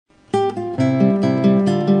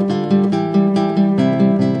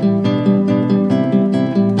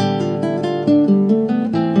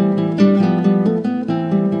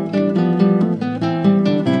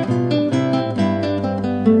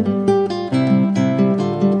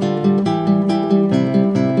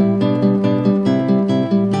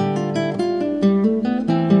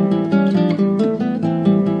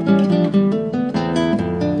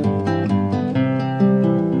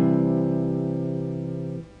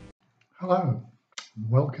Hello, and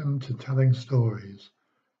welcome to Telling Stories,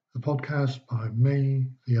 a podcast by me,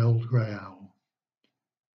 the Old Grey Owl.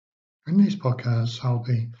 In these podcasts, I'll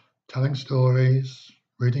be telling stories,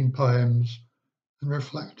 reading poems, and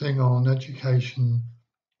reflecting on education,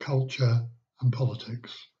 culture, and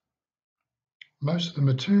politics. Most of the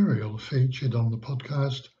material featured on the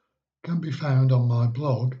podcast can be found on my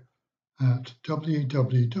blog at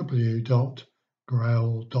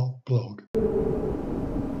www.greyowl.blog.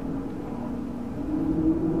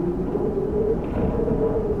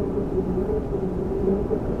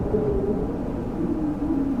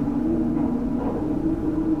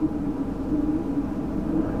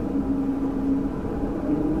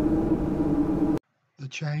 The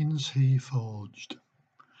Chains He Forged,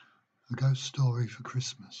 a ghost story for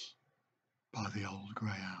Christmas by the Old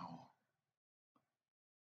Grey Owl.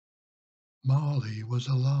 Marley was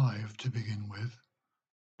alive to begin with,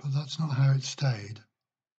 but that's not how it stayed.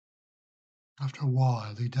 After a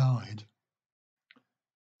while he died.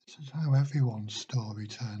 This is how everyone's story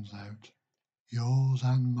turns out, yours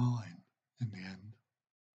and mine in the end.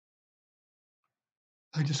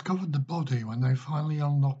 They discovered the body when they finally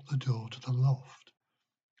unlocked the door to the loft,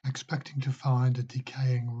 expecting to find a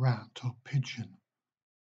decaying rat or pigeon.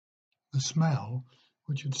 The smell,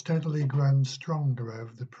 which had steadily grown stronger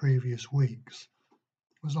over the previous weeks,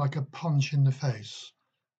 was like a punch in the face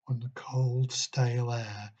when the cold, stale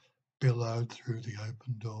air billowed through the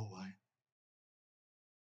open doorway.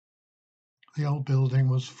 The old building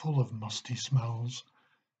was full of musty smells,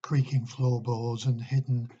 creaking floorboards and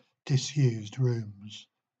hidden, disused rooms.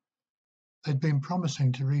 They'd been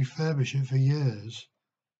promising to refurbish it for years.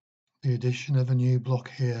 The addition of a new block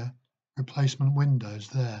here, replacement windows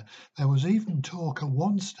there. There was even talk at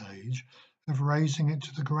one stage of razing it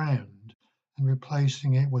to the ground and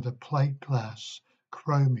replacing it with a plate glass,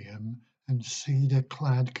 chromium and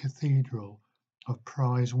cedar-clad cathedral of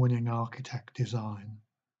prize-winning architect design.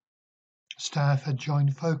 Staff had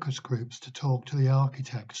joined focus groups to talk to the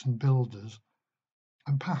architects and builders,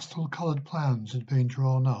 and pastel-coloured plans had been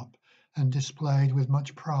drawn up and displayed with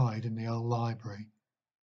much pride in the old library.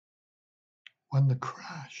 When the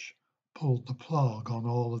crash pulled the plug on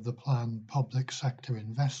all of the planned public sector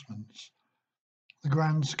investments, the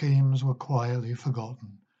grand schemes were quietly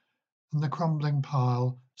forgotten, and the crumbling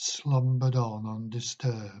pile slumbered on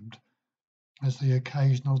undisturbed as the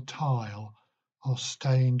occasional tile or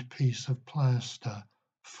stained piece of plaster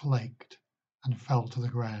flaked and fell to the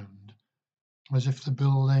ground, as if the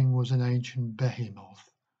building was an ancient behemoth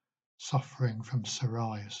suffering from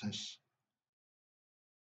psoriasis.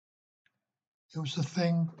 It was the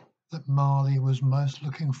thing that Marley was most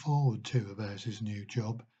looking forward to about his new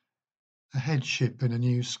job, a headship in a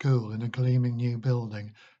new school in a gleaming new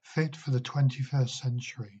building, fit for the 21st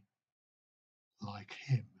century. Like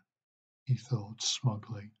him, he thought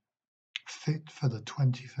smugly. Fit for the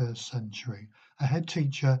 21st century, a head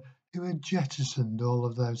teacher who had jettisoned all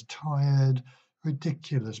of those tired,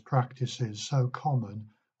 ridiculous practices so common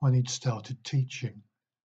when he'd started teaching.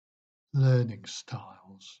 Learning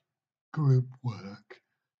styles, group work,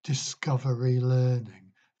 discovery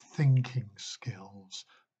learning, thinking skills,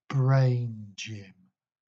 brain gym.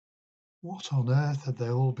 What on earth had they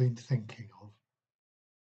all been thinking of?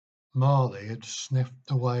 Marley had sniffed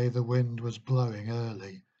the way the wind was blowing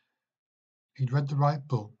early. He'd read the right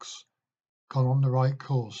books, gone on the right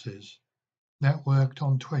courses, networked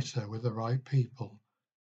on Twitter with the right people,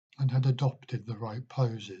 and had adopted the right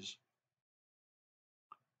poses.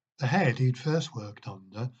 The head he'd first worked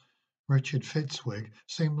under, Richard Fitzwig,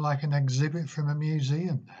 seemed like an exhibit from a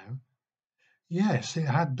museum now. Yes, it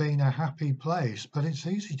had been a happy place, but it's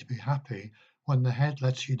easy to be happy when the head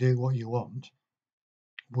lets you do what you want.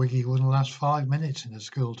 Wiggy wouldn't last 5 minutes in a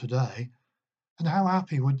school today, and how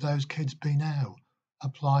happy would those kids be now,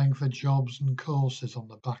 applying for jobs and courses on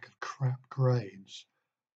the back of crap grades?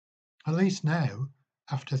 At least now,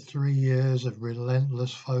 after 3 years of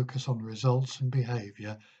relentless focus on results and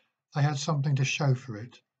behaviour, they had something to show for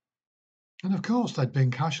it. And of course there'd been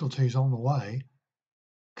casualties on the way.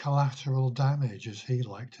 Collateral damage, as he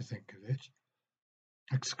liked to think of it.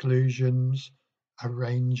 Exclusions,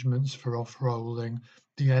 arrangements for off-rolling,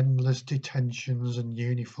 the endless detentions and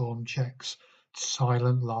uniform checks,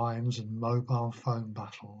 silent lines and mobile phone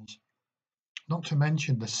battles. Not to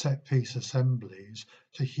mention the set-piece assemblies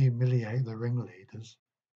to humiliate the ringleaders.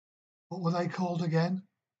 What were they called again?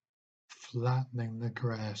 Flattening the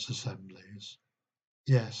grass assemblies.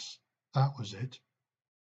 Yes, that was it.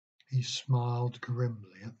 He smiled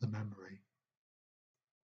grimly at the memory.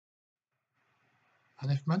 And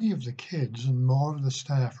if many of the kids and more of the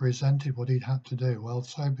staff resented what he'd had to do, well,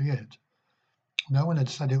 so be it. No one had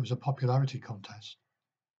said it was a popularity contest.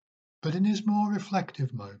 But in his more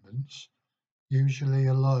reflective moments, usually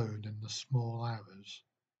alone in the small hours,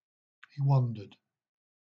 he wondered.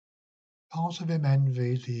 Part of him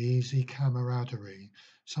envied the easy camaraderie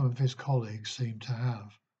some of his colleagues seemed to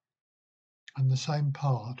have, and the same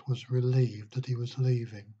part was relieved that he was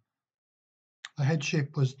leaving. The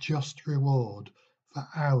headship was just reward for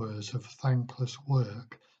hours of thankless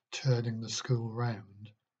work turning the school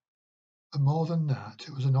round, but more than that,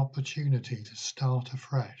 it was an opportunity to start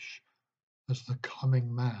afresh as the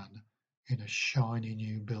coming man in a shiny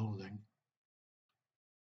new building.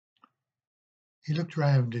 He looked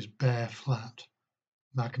round his bare flat,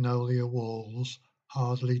 magnolia walls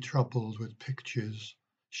hardly troubled with pictures,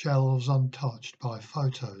 shelves untouched by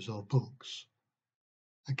photos or books,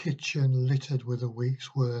 a kitchen littered with a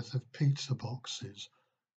week's worth of pizza boxes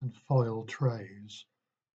and foil trays,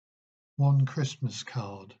 one Christmas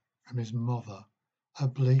card from his mother, a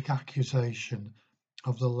bleak accusation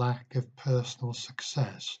of the lack of personal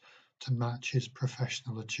success to match his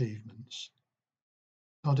professional achievements.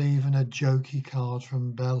 Not even a jokey card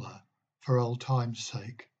from Bella for old time's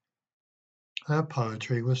sake. Her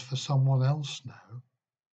poetry was for someone else now.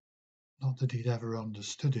 Not that he'd ever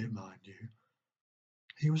understood it, mind you.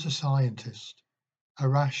 He was a scientist, a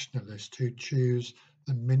rationalist who'd choose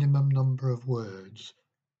the minimum number of words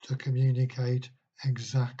to communicate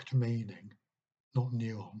exact meaning, not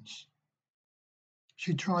nuance.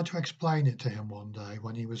 She tried to explain it to him one day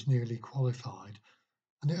when he was newly qualified,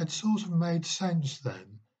 and it had sort of made sense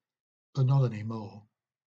then, but not anymore.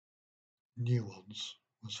 Nuance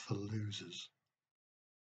was for losers.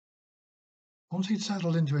 Once he'd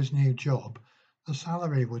settled into his new job, the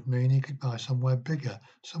salary would mean he could buy somewhere bigger,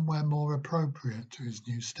 somewhere more appropriate to his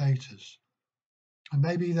new status. And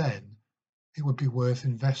maybe then it would be worth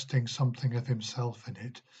investing something of himself in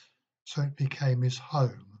it, so it became his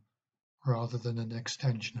home rather than an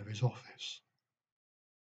extension of his office.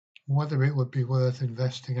 Whether it would be worth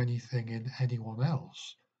investing anything in anyone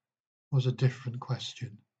else was a different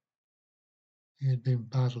question. He had been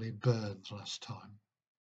badly burned last time.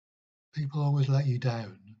 People always let you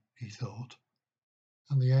down, he thought,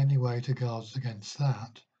 and the only way to guard against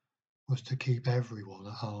that was to keep everyone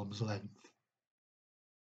at arm's length.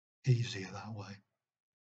 Easier that way.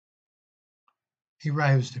 He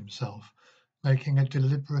roused himself, making a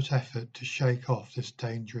deliberate effort to shake off this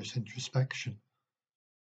dangerous introspection.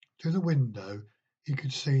 Through the window, he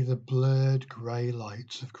could see the blurred grey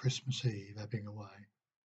lights of Christmas Eve ebbing away.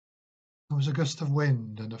 There was a gust of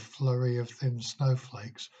wind and a flurry of thin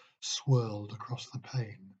snowflakes swirled across the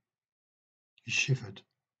pane. He shivered.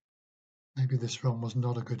 Maybe this run was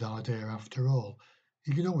not a good idea after all.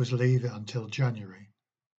 He could always leave it until January.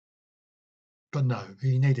 But no,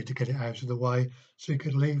 he needed to get it out of the way so he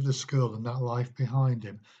could leave the school and that life behind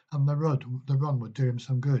him, and the run would do him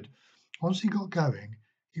some good. Once he got going,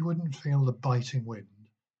 he wouldn't feel the biting wind.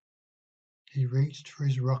 He reached for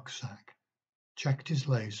his rucksack, checked his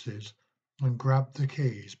laces, and grabbed the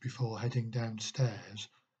keys before heading downstairs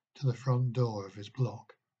to the front door of his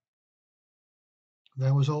block.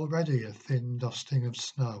 There was already a thin dusting of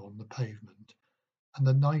snow on the pavement, and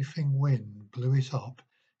the knifing wind blew it up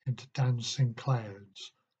into dancing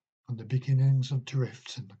clouds and the beginnings of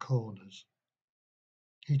drifts in the corners.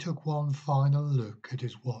 He took one final look at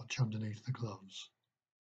his watch underneath the gloves.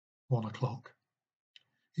 1 o'clock.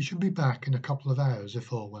 He should be back in a couple of hours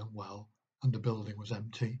if all went well and the building was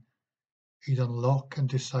empty. He'd unlock and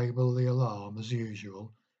disable the alarm as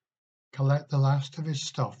usual, collect the last of his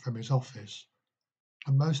stuff from his office,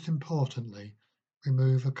 and most importantly,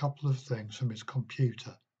 remove a couple of things from his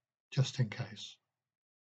computer, just in case.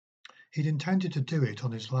 He'd intended to do it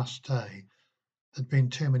on his last day. There'd been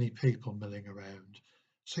too many people milling around,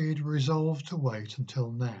 so he'd resolved to wait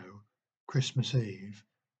until now, Christmas Eve,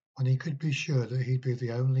 when he could be sure that he'd be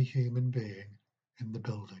the only human being in the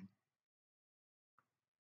building.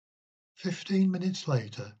 15 minutes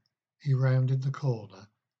later, he rounded the corner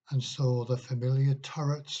and saw the familiar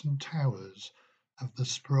turrets and towers of the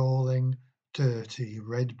sprawling, dirty,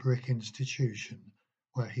 red brick institution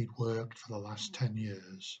where he'd worked for the last 10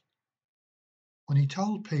 years. When he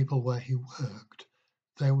told people where he worked,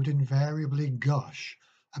 they would invariably gush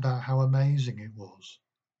about how amazing it was.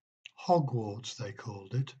 Hogwarts, they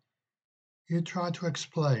called it. He had tried to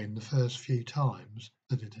explain the first few times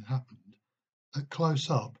that it had happened, that close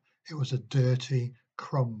up it was a dirty,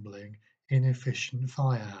 crumbling, inefficient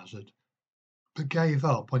fire hazard, but gave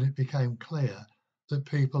up when it became clear that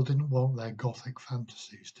people didn't want their Gothic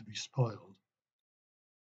fantasies to be spoiled.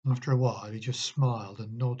 After a while, he just smiled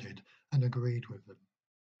and nodded and agreed with them.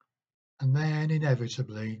 And then,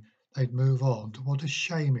 inevitably, they'd move on to what a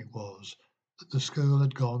shame it was that the school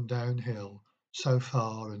had gone downhill so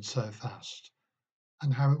far and so fast,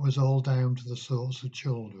 and how it was all down to the sorts of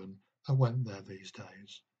children that went there these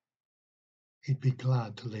days. He'd be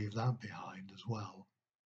glad to leave that behind as well.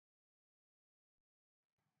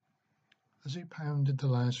 As he pounded the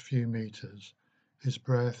last few meters, his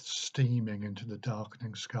breath steaming into the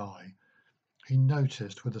darkening sky, he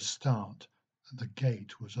noticed with a start that the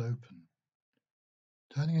gate was open.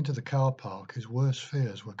 Turning into the car park, his worst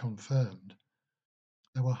fears were confirmed.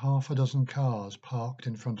 There were half a dozen cars parked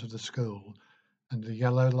in front of the school, and the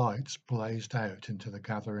yellow lights blazed out into the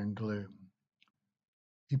gathering gloom.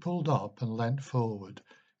 He pulled up and leant forward,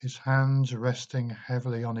 his hands resting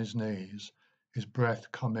heavily on his knees, his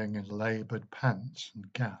breath coming in laboured pants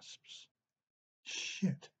and gasps.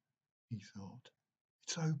 Shit, he thought.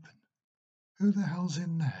 It's open. Who the hell's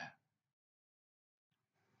in there?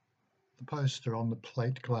 The poster on the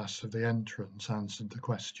plate glass of the entrance answered the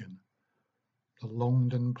question. The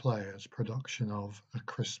Longden Players' production of A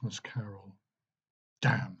Christmas Carol.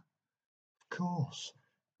 Damn! Of course.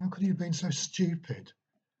 How could he have been so stupid?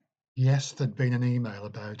 Yes, there'd been an email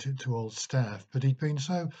about it to all staff, but he'd been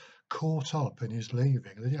so caught up in his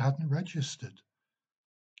leaving that it hadn't registered.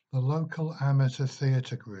 The local amateur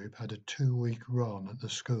theatre group had a 2-week run at the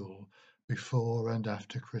school before and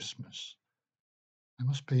after Christmas. They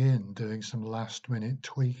must be in doing some last-minute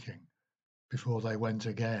tweaking before they went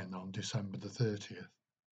again on December the 30th.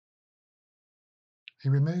 He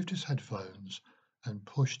removed his headphones and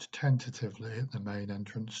pushed tentatively at the main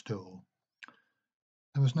entrance door.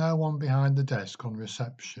 There was no one behind the desk on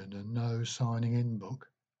reception and no signing-in book.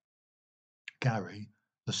 Gary,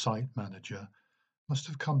 the site manager, must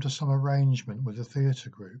have come to some arrangement with the theatre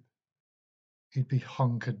group. He'd be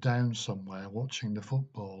hunkered down somewhere watching the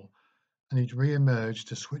football, and he'd re-emerge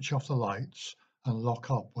to switch off the lights and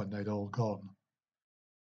lock up when they'd all gone.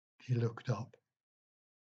 He looked up.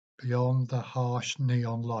 Beyond the harsh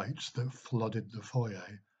neon lights that flooded the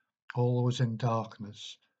foyer, all was in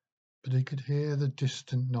darkness, but he could hear the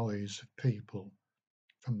distant noise of people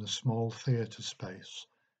from the small theatre space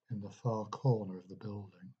in the far corner of the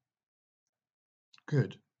building.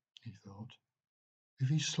 Good, he thought. If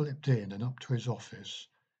he slipped in and up to his office,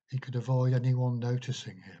 he could avoid anyone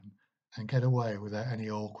noticing him and get away without any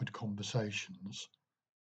awkward conversations.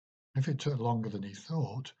 If it took longer than he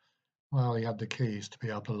thought, well, he had the keys to be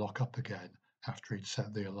able to lock up again after he'd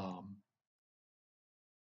set the alarm.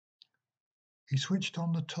 He switched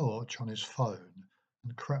on the torch on his phone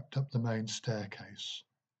and crept up the main staircase.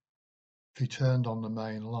 If he turned on the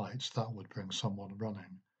main lights, that would bring someone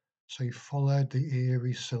running, so he followed the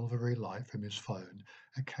eerie silvery light from his phone,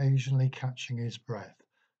 occasionally catching his breath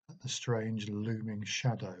at the strange looming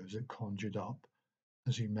shadows it conjured up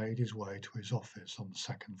as he made his way to his office on the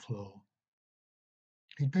second floor.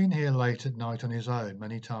 He'd been here late at night on his own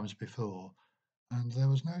many times before, and there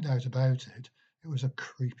was no doubt about it, it was a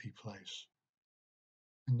creepy place.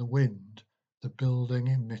 In the wind, the building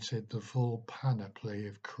emitted the full panoply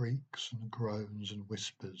of creaks and groans and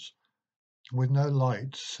whispers, with no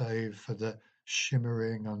light save for the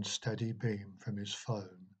shimmering unsteady beam from his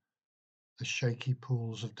phone. The shaky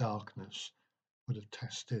pools of darkness would have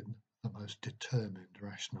tested the most determined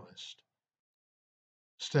rationalist.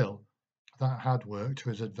 Still, that had worked to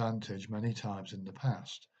his advantage many times in the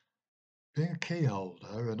past. Being a key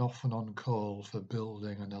holder and often on call for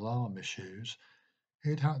building and alarm issues,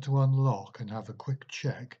 he'd had to unlock and have a quick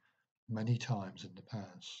check many times in the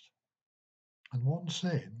past. And once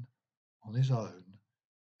in, on his own,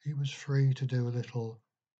 he was free to do a little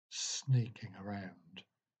sneaking around.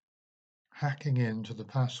 Hacking into the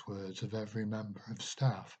passwords of every member of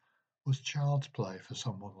staff was child's play for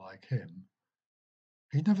someone like him.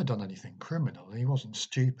 He'd never done anything criminal, and he wasn't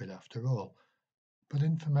stupid after all, but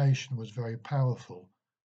information was very powerful,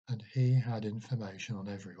 and he had information on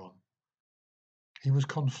everyone. He was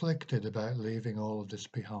conflicted about leaving all of this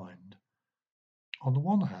behind. On the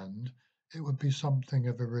one hand, it would be something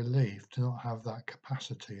of a relief to not have that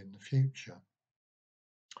capacity in the future.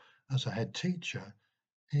 As a head teacher,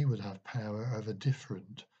 he would have power of a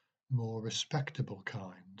different, more respectable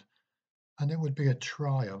kind, and it would be a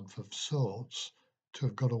triumph of sorts to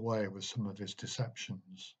have got away with some of his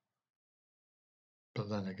deceptions. But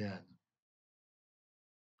then again,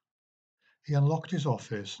 he unlocked his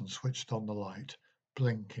office and switched on the light,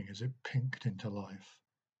 blinking as it pinked into life.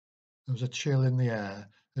 There was a chill in the air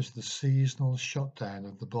as the seasonal shutdown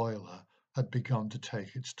of the boiler had begun to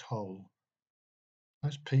take its toll.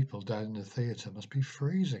 Those people down in the theatre must be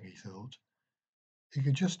freezing, he thought. He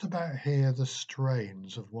could just about hear the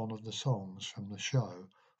strains of one of the songs from the show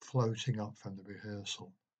floating up from the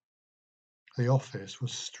rehearsal. The office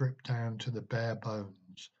was stripped down to the bare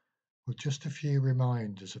bones, with just a few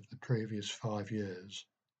reminders of the previous 5 years.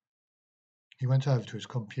 He went over to his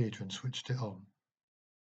computer and switched it on.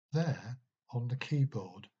 There, on the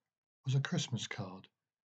keyboard, was a Christmas card.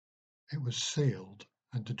 It was sealed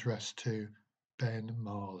and addressed to Ben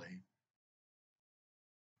Marley.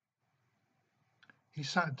 He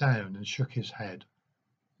sat down and shook his head.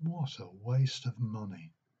 What a waste of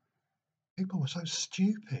money. People were so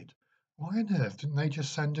stupid. Why on earth didn't they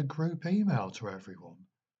just send a group email to everyone?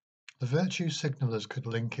 The virtue signallers could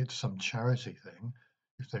link it to some charity thing,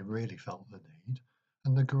 if they really felt the need,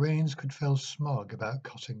 and the Greens could feel smug about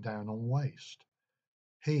cutting down on waste.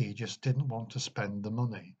 He just didn't want to spend the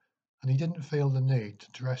money, and he didn't feel the need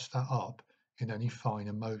to dress that up in any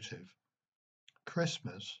finer motive.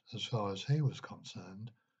 Christmas, as far as he was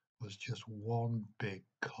concerned, was just one big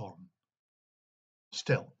con.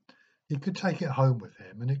 Still, he could take it home with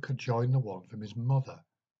him and it could join the one from his mother.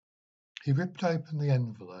 He ripped open the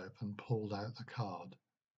envelope and pulled out the card.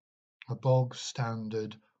 A bog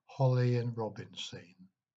standard holly and robin scene.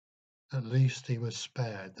 At least he was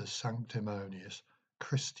spared the sanctimonious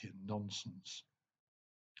Christian nonsense.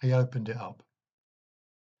 He opened it up.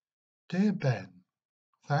 Dear Ben,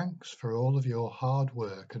 thanks for all of your hard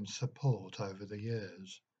work and support over the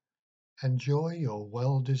years. Enjoy your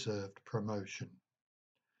well-deserved promotion.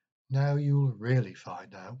 Now you'll really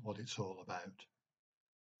find out what it's all about.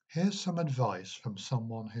 Here's some advice from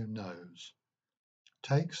someone who knows.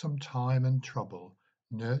 Take some time and trouble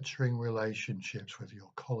nurturing relationships with your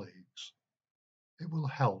colleagues. It will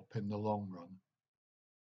help in the long run.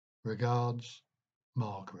 Regards,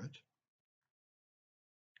 Margaret.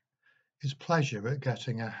 His pleasure at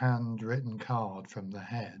getting a handwritten card from the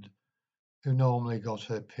head, who normally got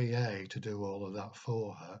her PA to do all of that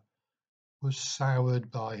for her, was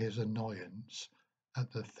soured by his annoyance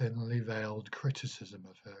at the thinly veiled criticism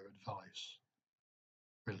of her advice.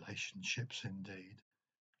 Relationships, indeed.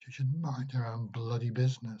 She should mind her own bloody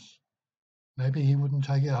business. Maybe he wouldn't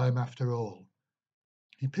take it home after all.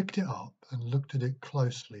 He picked it up and looked at it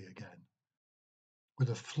closely again. With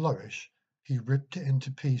a flourish, he ripped it into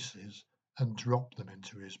pieces and dropped them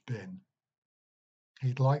into his bin.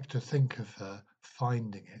 He'd like to think of her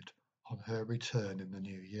finding it on her return in the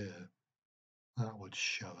new year. That would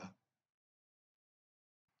show her.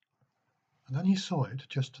 And then he saw it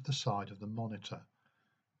just to the side of the monitor,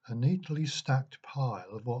 a neatly stacked pile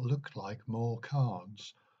of what looked like more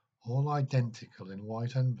cards, all identical in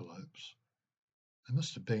white envelopes. There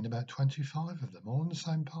must have been about 25 of them, all in the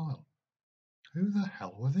same pile. Who the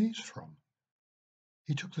hell were these from?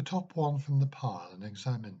 He took the top one from the pile and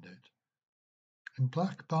examined it. In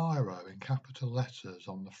black biro in capital letters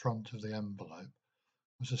on the front of the envelope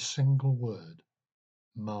was a single word,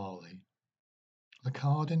 Marley. The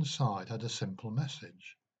card inside had a simple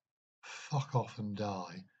message. Fuck off and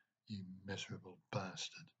die, you miserable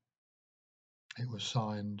bastard. It was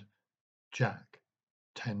signed Jack,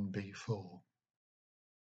 10B4.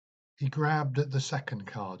 He grabbed at the second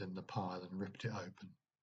card in the pile and ripped it open.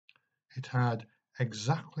 It had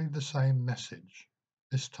exactly the same message,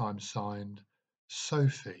 this time signed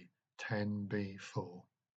Sophie 10B4.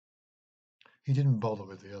 He didn't bother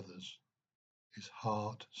with the others. His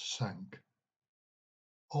heart sank.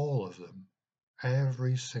 All of them,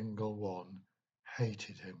 every single one,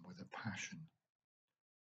 hated him with a passion.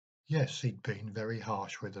 Yes, he'd been very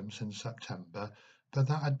harsh with them since September, but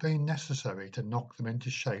that had been necessary to knock them into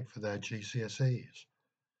shape for their GCSEs.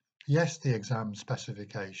 Yes, the exam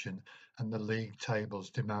specification and the league tables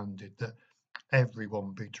demanded that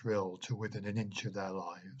everyone be drilled to within an inch of their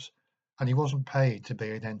lives, and he wasn't paid to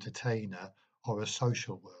be an entertainer or a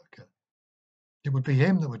social worker. It would be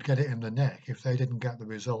him that would get it in the neck if they didn't get the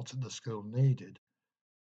results that the school needed.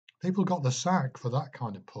 People got the sack for that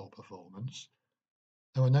kind of poor performance.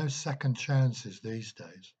 There were no second chances these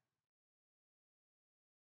days.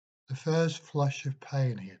 The first flush of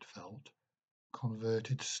pain he had felt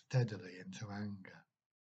converted steadily into anger.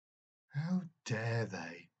 How dare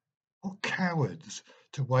they? What cowards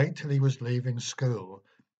to wait till he was leaving school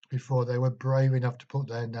before they were brave enough to put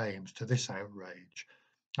their names to this outrage,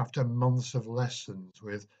 after months of lessons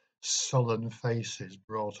with sullen faces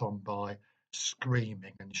brought on by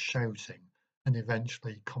screaming and shouting and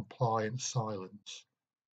eventually compliant silence.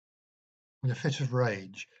 In a fit of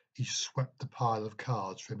rage, he swept the pile of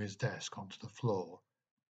cards from his desk onto the floor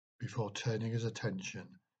before turning his attention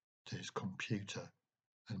to his computer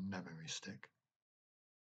and memory stick.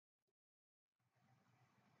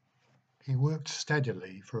 He worked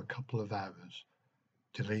steadily for a couple of hours,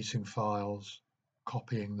 deleting files,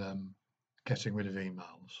 copying them, getting rid of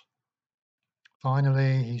emails.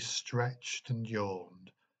 Finally, he stretched and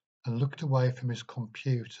yawned and looked away from his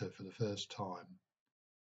computer for the first time.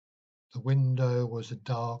 The window was a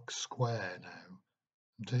dark square now,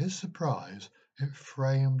 and to his surprise, it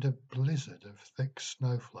framed a blizzard of thick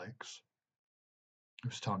snowflakes. It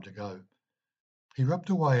was time to go. He rubbed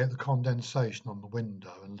away at the condensation on the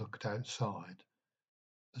window and looked outside.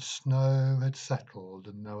 The snow had settled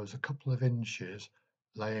and there was a couple of inches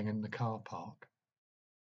laying in the car park.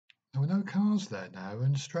 There were no cars there now,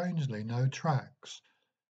 and strangely no tracks.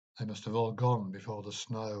 They must have all gone before the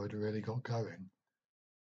snow had really got going.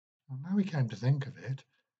 And now he came to think of it,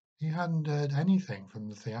 he hadn't heard anything from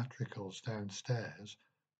the theatricals downstairs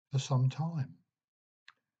for some time.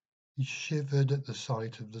 He shivered at the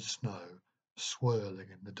sight of the snow swirling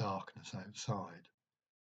in the darkness outside.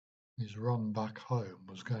 His run back home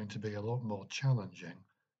was going to be a lot more challenging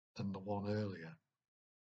than the one earlier.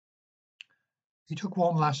 He took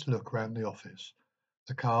one last look round the office,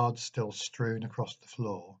 the cards still strewn across the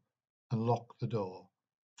floor, and locked the door,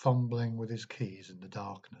 fumbling with his keys in the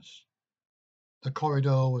darkness. The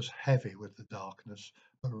corridor was heavy with the darkness,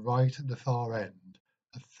 but right at the far end,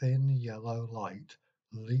 a thin yellow light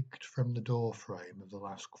leaked from the door frame of the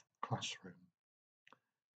last classroom.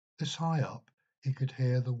 This high up, he could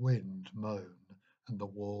hear the wind moan and the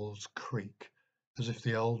walls creak, as if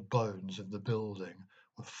the old bones of the building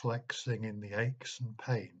were flexing in the aches and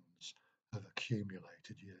pains of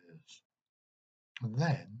accumulated years. And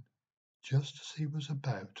then, just as he was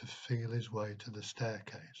about to feel his way to the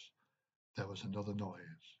staircase, there was another noise.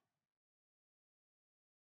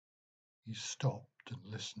 He stopped and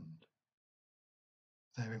listened.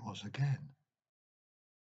 There it was again.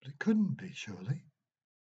 But it couldn't be, surely.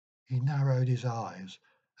 He narrowed his eyes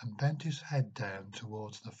and bent his head down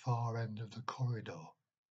towards the far end of the corridor.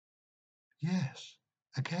 Yes,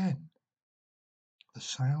 again. The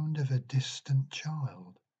sound of a distant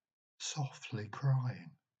child, softly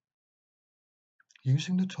crying.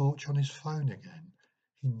 Using the torch on his phone again,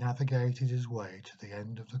 he navigated his way to the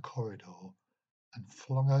end of the corridor and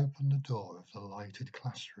flung open the door of the lighted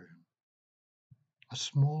classroom. A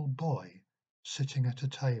small boy, sitting at a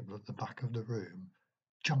table at the back of the room,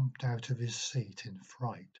 jumped out of his seat in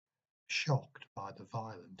fright, shocked by the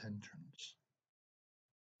violent entrance.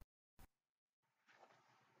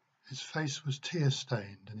 His face was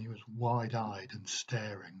tear-stained and he was wide-eyed and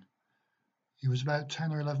staring. He was about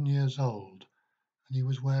 10 or 11 years old, and he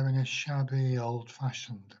was wearing a shabby,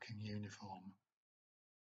 old-fashioned-looking uniform.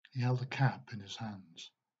 He held a cap in his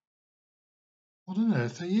hands. "What on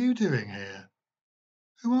earth are you doing here?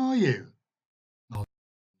 Who are you?"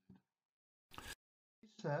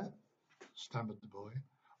 "Sir," stammered the boy,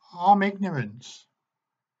 "I'm Ignorance.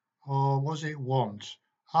 Or was it Want?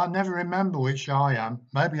 I never remember which I am.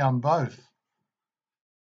 Maybe I'm both."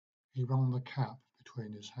 He wrung the cap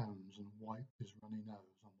between his hands and wiped his runny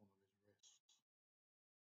nose on one of his wrists.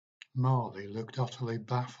 Marley looked utterly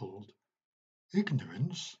baffled.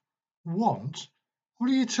 "Ignorance? Want?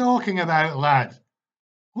 What are you talking about, lad?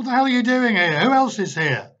 What the hell are you doing here? Who else is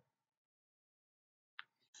here?"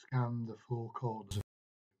 He scanned the four corners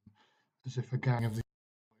as if a gang of the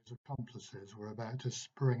boy's accomplices were about to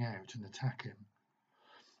spring out and attack him.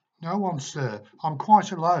 "No one, sir. I'm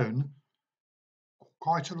quite alone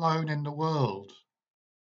in the world."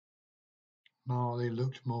 Marley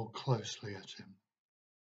looked more closely at him.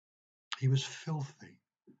 He was filthy.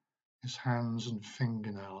 His hands and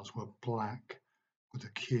fingernails were black with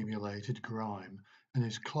accumulated grime, and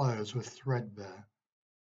his clothes were threadbare.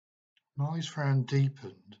 Marley's frown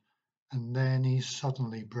deepened, and then he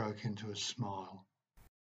suddenly broke into a smile.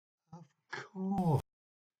 "Of course,"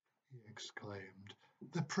 he exclaimed.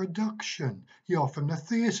 "The production. You're from the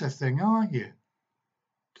theatre thing, aren't you?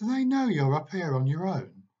 Do they know you're up here on your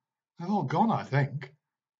own? They've all gone, I think."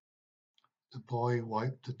 The boy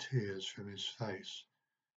wiped the tears from his face.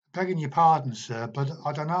 "Begging your pardon, sir, but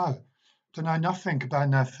I don't know. Don't know nothing about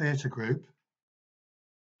no theatre group."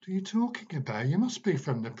 "What are you talking about? You must be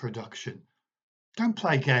from the production. Don't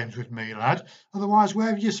play games with me, lad. Otherwise, where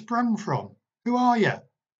have you sprung from? Who are you?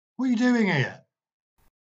 What are you doing here?"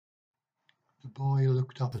 The boy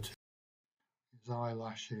looked up at him, his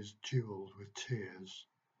eyelashes jewelled with tears.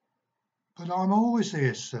 "But I'm always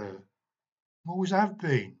here, sir. Always have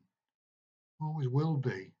been. Always will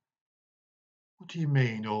be." "What do you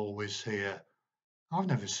mean, always here? I've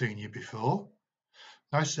never seen you before."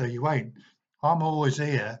 "No, sir, you ain't. I'm always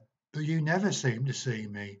here, but you never seem to see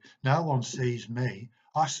me. No one sees me.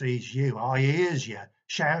 I sees you. I hears you.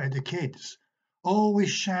 Shout at the kids.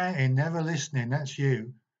 Always shouting, never listening. That's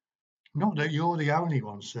you. Not that you're the only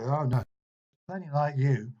one, sir. Oh no, plenty like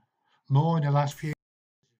you. More in the last few years,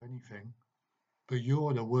 if anything." but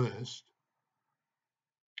you're the worst.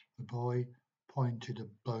 The boy pointed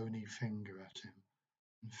a bony finger at him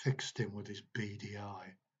and fixed him with his beady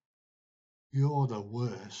eye. You're the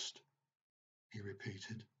worst, he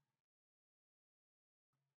repeated.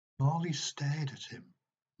 Marley stared at him,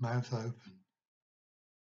 mouth open.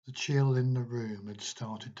 The chill in the room had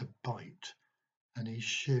started to bite, and he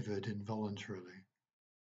shivered involuntarily.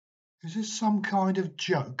 Is this some kind of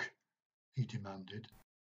joke? He demanded.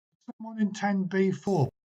 Someone in 10B4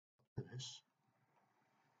 for this?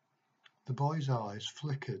 The boy's eyes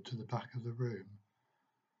flickered to the back of the room.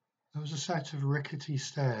 There was a set of rickety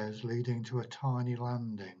stairs leading to a tiny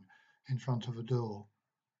landing in front of a door.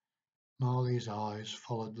 Marley's eyes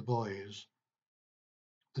followed the boy's.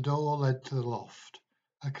 The door led to the loft,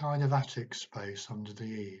 a kind of attic space under the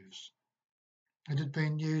eaves. It had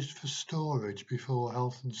been used for storage before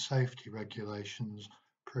health and safety regulations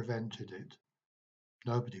prevented it.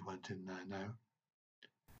 Nobody went in there now.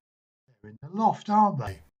 They're in the loft, aren't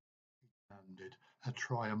they? He demanded, a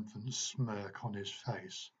triumphant smirk on his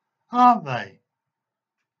face. Aren't they?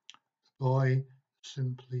 The boy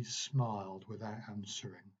simply smiled without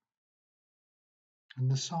answering. In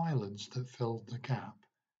the silence that filled the gap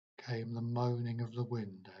came the moaning of the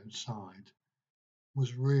wind outside. It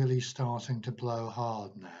was really starting to blow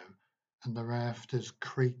hard now, and the rafters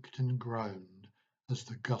creaked and groaned as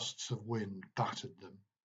the gusts of wind battered them.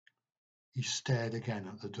 He stared again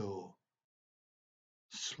at the door.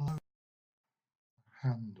 Slowly the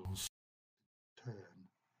handles turned.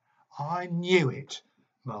 I knew it,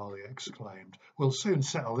 Marley exclaimed. We'll soon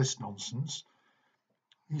settle this nonsense.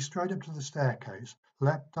 He strode up to the staircase,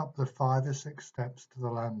 leapt up the 5 or 6 steps to the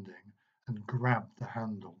landing, and grabbed the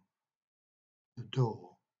handle. The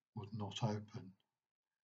door would not open.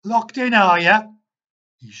 Locked in, are you?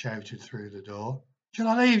 He shouted through the door. Shall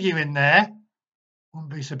I leave you in there?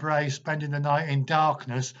 Wouldn't be so brave spending the night in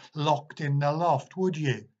darkness, locked in the loft, would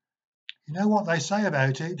you? You know what they say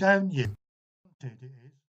about it, don't you? Haunted it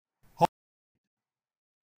is.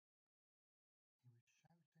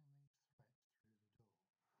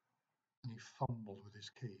 And he fumbled with his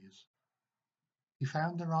keys. He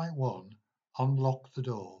found the right one, unlocked the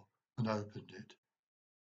door, and opened it.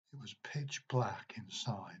 It was pitch black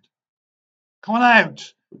inside. Come on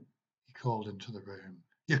out, he called into the room.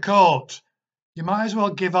 You're caught. You might as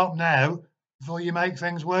well give up now before you make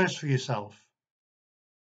things worse for yourself.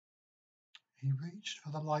 He reached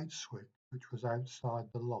for the light switch, which was outside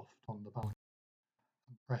the loft on the balcony,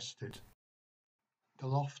 and pressed it. The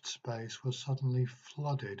loft space was suddenly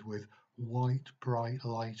flooded with white, bright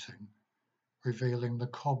lighting, revealing the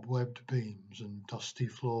cobwebbed beams and dusty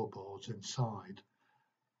floorboards inside.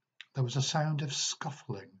 There was a sound of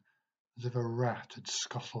scuffling, as if a rat had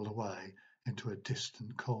scuttled away into a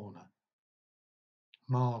distant corner.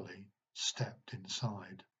 Marley stepped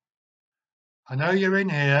inside. I know you're in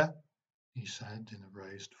here, he said in a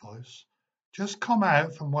raised voice. Just come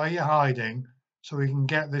out from where you're hiding so we can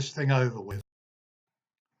get this thing over with.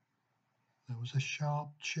 There was a sharp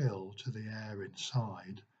chill to the air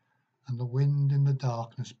inside, and the wind in the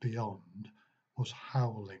darkness beyond was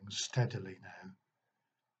howling steadily now.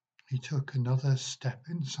 He took another step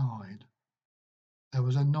inside. There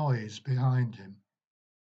was a noise behind him.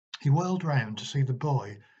 He whirled round to see the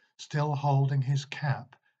boy still holding his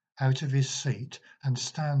cap out of his seat and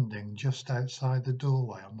standing just outside the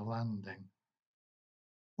doorway on the landing.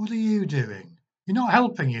 What are you doing? You're not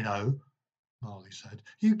helping, you know, Marley said.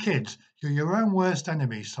 You kids, you're your own worst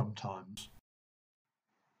enemies sometimes.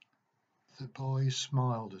 The boy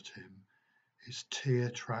smiled at him, his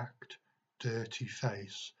tear-tracked, dirty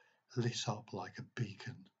face lit up like a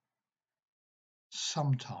beacon.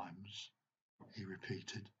 Sometimes, he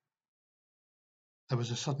repeated. There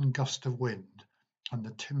was a sudden gust of wind, and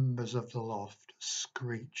the timbers of the loft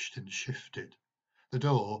screeched and shifted. The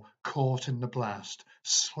door, caught in the blast,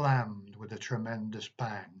 slammed with a tremendous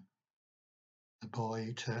bang. The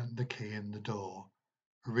boy turned the key in the door,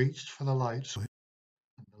 reached for the light switch,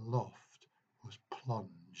 and the loft was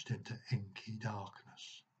plunged into inky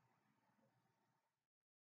darkness.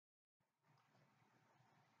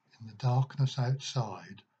 In the darkness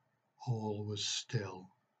outside, all was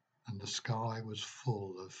still, and the sky was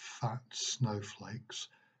full of fat snowflakes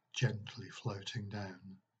gently floating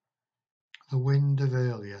down. The wind of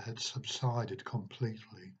earlier had subsided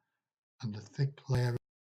completely, and the thick layer of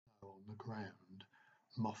snow on the ground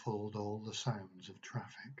muffled all the sounds of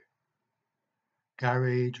traffic.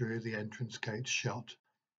 Gary drew the entrance gate shut,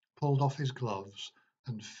 pulled off his gloves,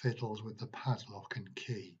 and fiddled with the padlock and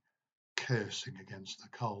key, cursing against the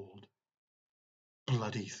cold.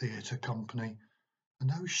 Bloody theatre company, and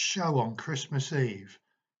no show on Christmas Eve.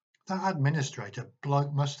 That administrator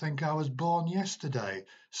bloke must think I was born yesterday,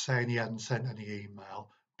 saying he hadn't sent any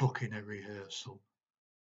email, booking a rehearsal.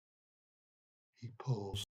 He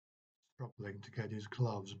paused, struggling to get his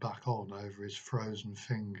gloves back on over his frozen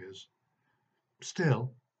fingers.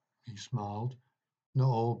 Still, he smiled, not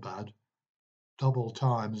all bad. Double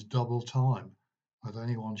time's double time, whether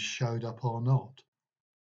anyone showed up or not.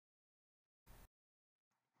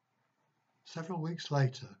 Several weeks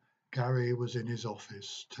later, Gary was in his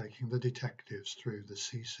office taking the detectives through the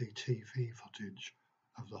CCTV footage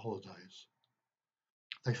of the holidays.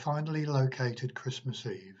 They finally located Christmas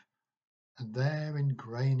Eve, and there in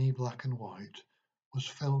grainy black and white was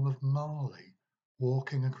film of Marley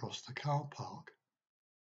walking across the car park.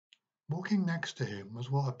 Walking next to him was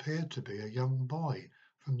what appeared to be a young boy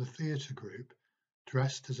from the theatre group,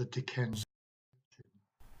 dressed as a Dickens.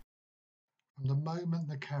 From the moment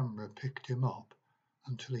the camera picked him up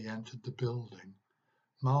until he entered the building,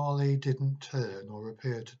 Marley didn't turn or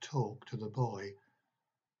appear to talk to the boy.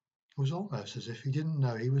 It was almost as if he didn't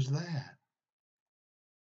know he was there.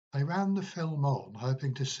 They ran the film on,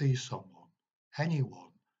 hoping to see someone,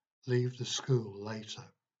 anyone, leave the school later.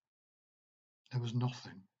 There was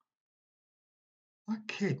nothing. That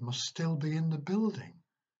kid must still be in the building,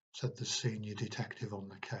 said the senior detective on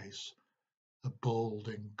the case, a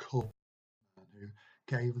balding, cool man who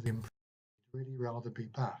gave the impression he'd really rather be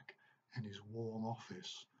back in his warm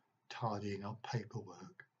office, tidying up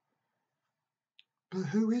paperwork. But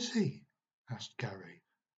who is he? Asked Gary.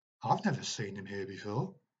 I've never seen him here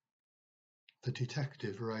before. The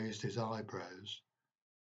detective raised his eyebrows.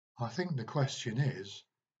 I think the question is,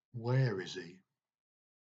 where is he?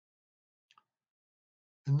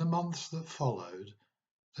 In the months that followed,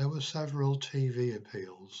 there were several TV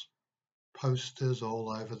appeals, posters all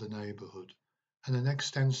over the neighbourhood, and an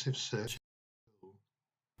extensive search. The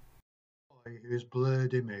boy whose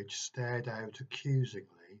blurred image stared out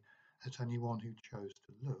accusingly at anyone who chose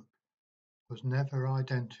to look was never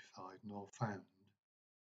identified nor found.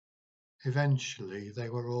 Eventually they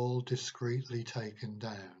were all discreetly taken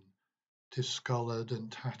down, discoloured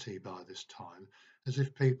and tatty by this time, as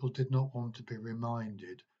if people did not want to be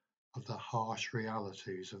reminded of the harsh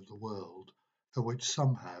realities of the world for which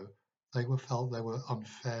somehow felt they were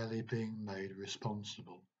unfairly being made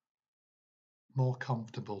responsible. More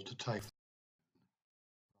comfortable to take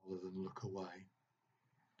rather than look away.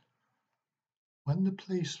 When the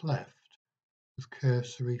police left, with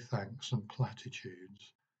cursory thanks and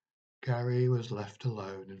platitudes, Gary was left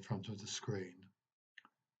alone in front of the screen.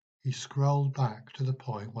 He scrolled back to the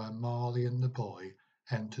point where Marley and the boy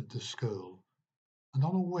entered the school, and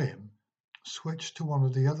on a whim switched to one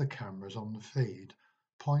of the other cameras on the feed,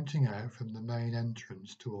 pointing out from the main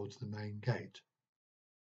entrance towards the main gate.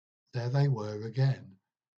 There they were again,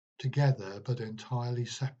 together but entirely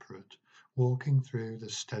separate, walking through the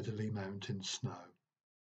steadily mounting snow.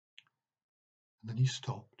 And then he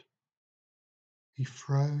stopped. He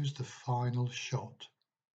froze the final shot.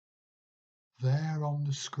 There on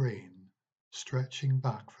the screen, stretching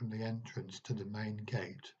back from the entrance to the main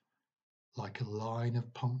gate, like a line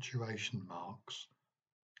of punctuation marks,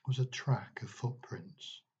 was a track of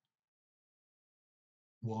footprints.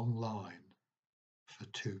 One line for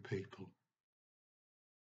two people.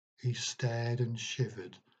 He stared and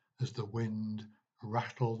shivered as the wind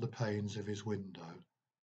rattled the panes of his window,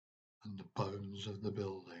 and the bones of the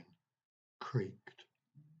building creaked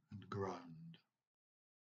and groaned.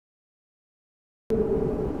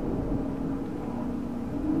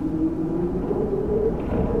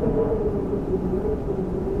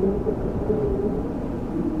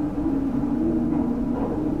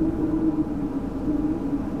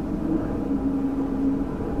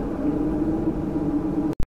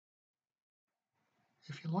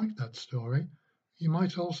 If you like that story, you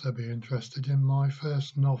might also be interested in my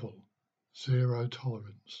first novel, Zero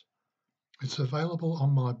Tolerance. It's available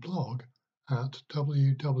on my blog at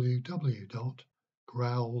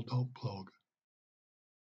www.growl.blog.